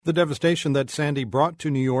The devastation that Sandy brought to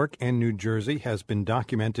New York and New Jersey has been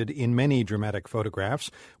documented in many dramatic photographs.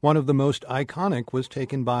 One of the most iconic was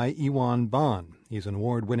taken by Iwan Baan. He's an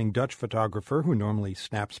award-winning Dutch photographer who normally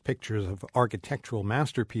snaps pictures of architectural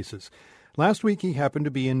masterpieces. Last week he happened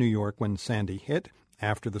to be in New York when Sandy hit.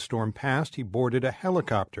 After the storm passed, he boarded a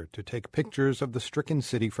helicopter to take pictures of the stricken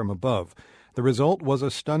city from above. The result was a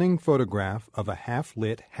stunning photograph of a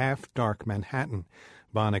half-lit, half-dark Manhattan.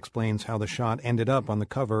 Baan explains how the shot ended up on the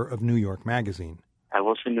cover of New York Magazine. I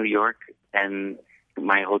was in New York, and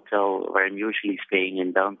my hotel, where I'm usually staying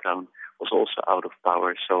in downtown, was also out of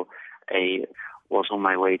power. So I was on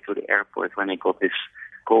my way to the airport when I got this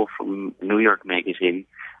call from New York Magazine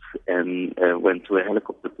and went to a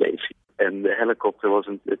helicopter place. And the helicopter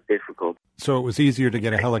wasn't that difficult. So it was easier to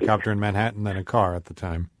get a helicopter in Manhattan than a car at the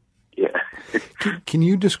time. Yeah. Can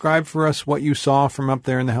you describe for us what you saw from up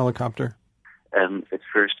there in the helicopter? The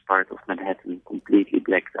first part of Manhattan completely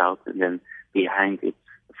blacked out, and then behind it,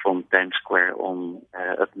 from Times Square on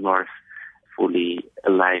up north, fully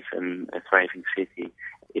alive and a thriving city.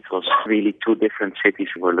 It was really two different cities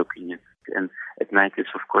we were looking at. And at night it's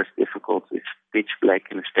of course difficult. It's pitch black,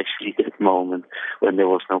 and especially at that moment when there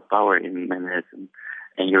was no power in Manhattan,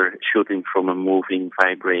 and you're shooting from a moving,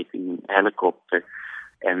 vibrating helicopter.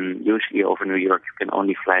 And usually over New York you can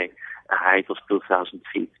only fly a height of 2,000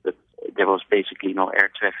 feet, but there was basically no air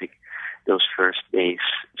traffic those first days.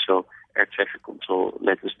 So air traffic control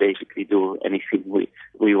let us basically do anything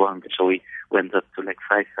we wanted. So we went up to like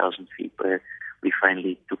 5,000 feet where we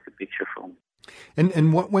finally took the picture from.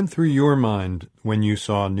 And what went through your mind when you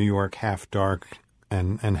saw New York half dark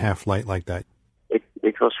and half light like that?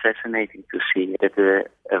 It was fascinating to see that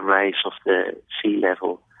a rise of the sea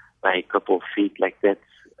level by a couple of feet like that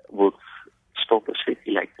would stop a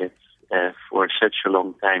city like that for such a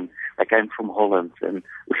long time. Like, I'm from Holland, and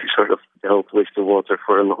we sort of dealt with the water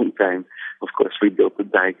for a long time. Of course, we built the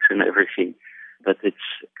dikes and everything, but it's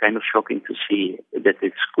kind of shocking to see that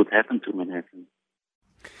this could happen to Manhattan.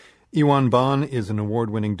 Iwan Baan is an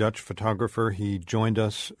award-winning Dutch photographer. He joined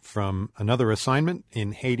us from another assignment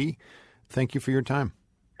in Haiti. Thank you for your time.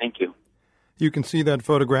 Thank you. You can see that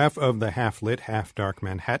photograph of the half-lit, half-dark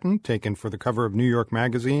Manhattan taken for the cover of New York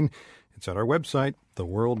Magazine. It's at our website,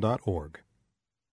 theworld.org.